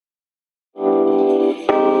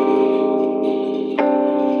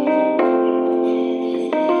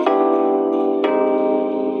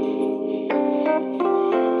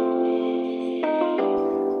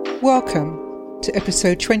Welcome to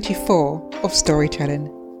episode 24 of Storytelling.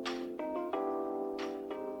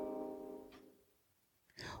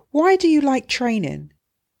 Why do you like training?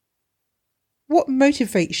 What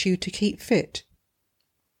motivates you to keep fit?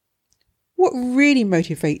 What really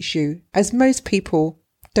motivates you, as most people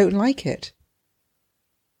don't like it?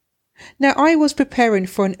 Now, I was preparing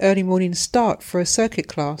for an early morning start for a circuit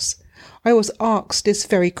class. I was asked this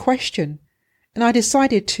very question, and I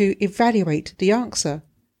decided to evaluate the answer.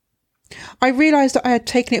 I realised that I had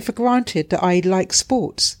taken it for granted that I liked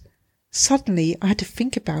sports. Suddenly, I had to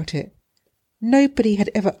think about it. Nobody had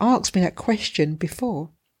ever asked me that question before.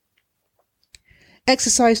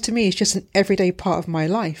 Exercise to me is just an everyday part of my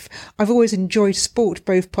life. I've always enjoyed sport,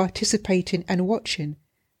 both participating and watching.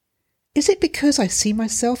 Is it because I see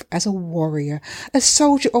myself as a warrior, a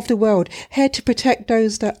soldier of the world, here to protect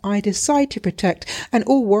those that I decide to protect, and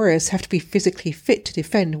all warriors have to be physically fit to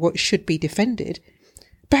defend what should be defended?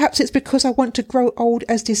 Perhaps it's because I want to grow old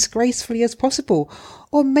as disgracefully as possible,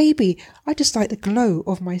 or maybe I just like the glow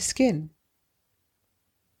of my skin.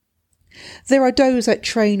 There are those that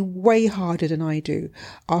train way harder than I do,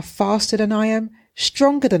 are faster than I am,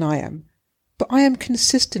 stronger than I am, but I am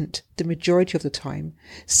consistent the majority of the time,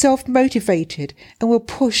 self-motivated, and will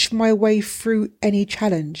push my way through any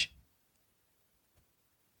challenge.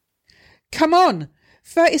 Come on!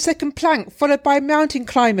 30-second plank followed by mountain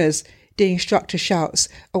climbers, the instructor shouts,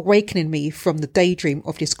 awakening me from the daydream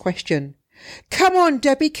of this question. Come on,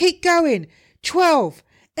 Debbie, keep going. 12,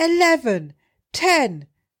 11, 10,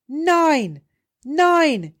 9.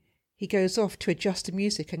 He goes off to adjust the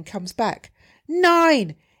music and comes back.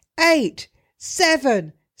 9, 8,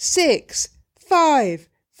 7, 6, 5,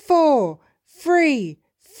 4, 3,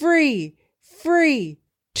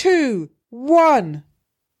 2, 1.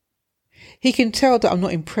 He can tell that I'm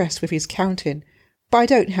not impressed with his counting, but I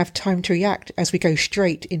don't have time to react as we go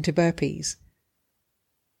straight into burpees.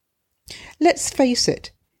 Let's face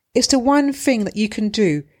it, it's the one thing that you can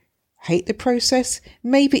do. Hate the process,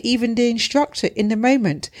 maybe even the instructor in the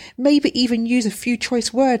moment, maybe even use a few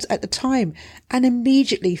choice words at the time, and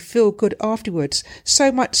immediately feel good afterwards,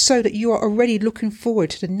 so much so that you are already looking forward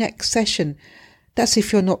to the next session. That's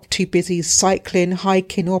if you're not too busy cycling,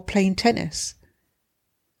 hiking, or playing tennis.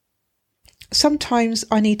 Sometimes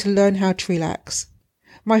I need to learn how to relax.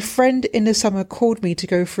 My friend in the summer called me to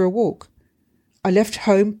go for a walk. I left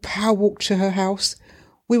home, power walked to her house.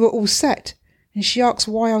 We were all set, and she asked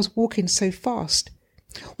why I was walking so fast.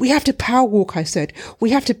 We have to power walk, I said.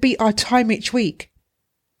 We have to beat our time each week.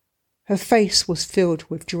 Her face was filled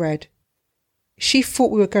with dread. She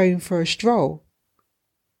thought we were going for a stroll.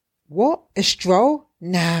 What? A stroll?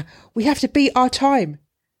 Nah, we have to beat our time.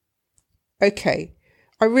 Okay,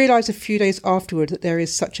 I realised a few days afterward that there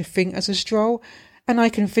is such a thing as a stroll, and I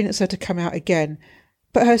convinced her to come out again,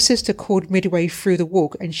 but her sister called midway through the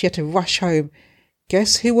walk and she had to rush home.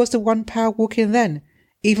 Guess who was the one power walking then?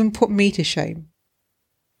 Even put me to shame.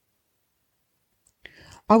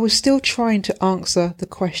 I was still trying to answer the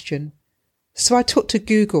question, so I took to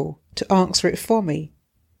Google to answer it for me.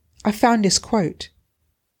 I found this quote.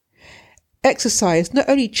 Exercise not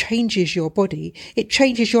only changes your body, it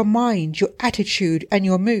changes your mind, your attitude, and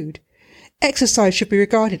your mood. Exercise should be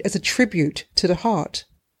regarded as a tribute to the heart.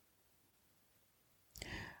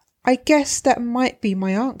 I guess that might be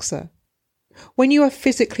my answer. When you are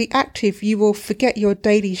physically active, you will forget your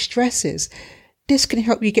daily stresses. This can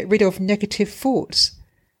help you get rid of negative thoughts.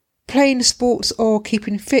 Playing sports or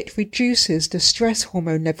keeping fit reduces the stress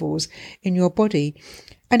hormone levels in your body,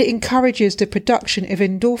 and it encourages the production of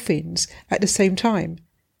endorphins at the same time.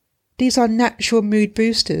 These are natural mood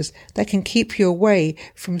boosters that can keep you away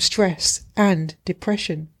from stress and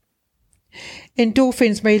depression.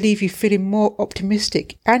 Endorphins may leave you feeling more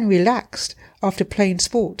optimistic and relaxed after playing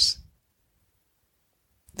sports.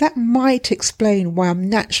 That might explain why I'm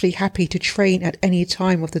naturally happy to train at any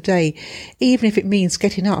time of the day, even if it means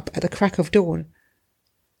getting up at the crack of dawn.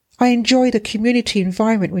 I enjoy the community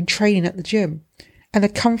environment when training at the gym, and the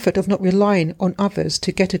comfort of not relying on others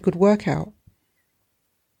to get a good workout.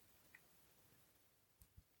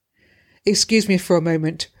 Excuse me for a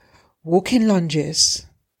moment. Walking lunges.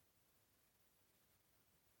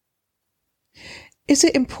 Is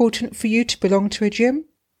it important for you to belong to a gym?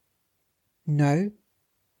 No.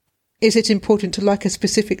 Is it important to like a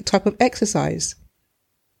specific type of exercise?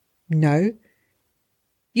 No.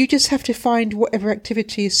 You just have to find whatever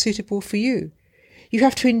activity is suitable for you. You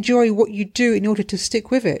have to enjoy what you do in order to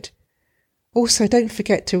stick with it. Also, don't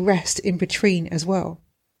forget to rest in between as well.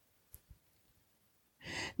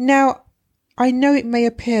 Now, I know it may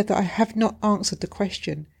appear that I have not answered the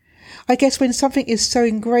question. I guess when something is so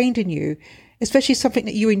ingrained in you, especially something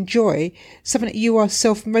that you enjoy, something that you are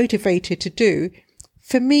self-motivated to do,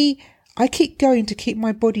 for me, I keep going to keep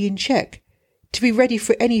my body in check, to be ready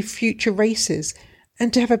for any future races,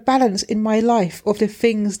 and to have a balance in my life of the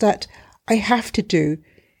things that I have to do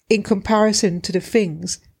in comparison to the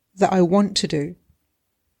things that I want to do.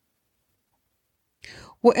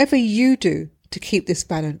 Whatever you do to keep this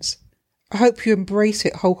balance, I hope you embrace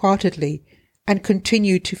it wholeheartedly and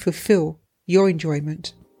continue to fulfill your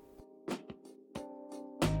enjoyment.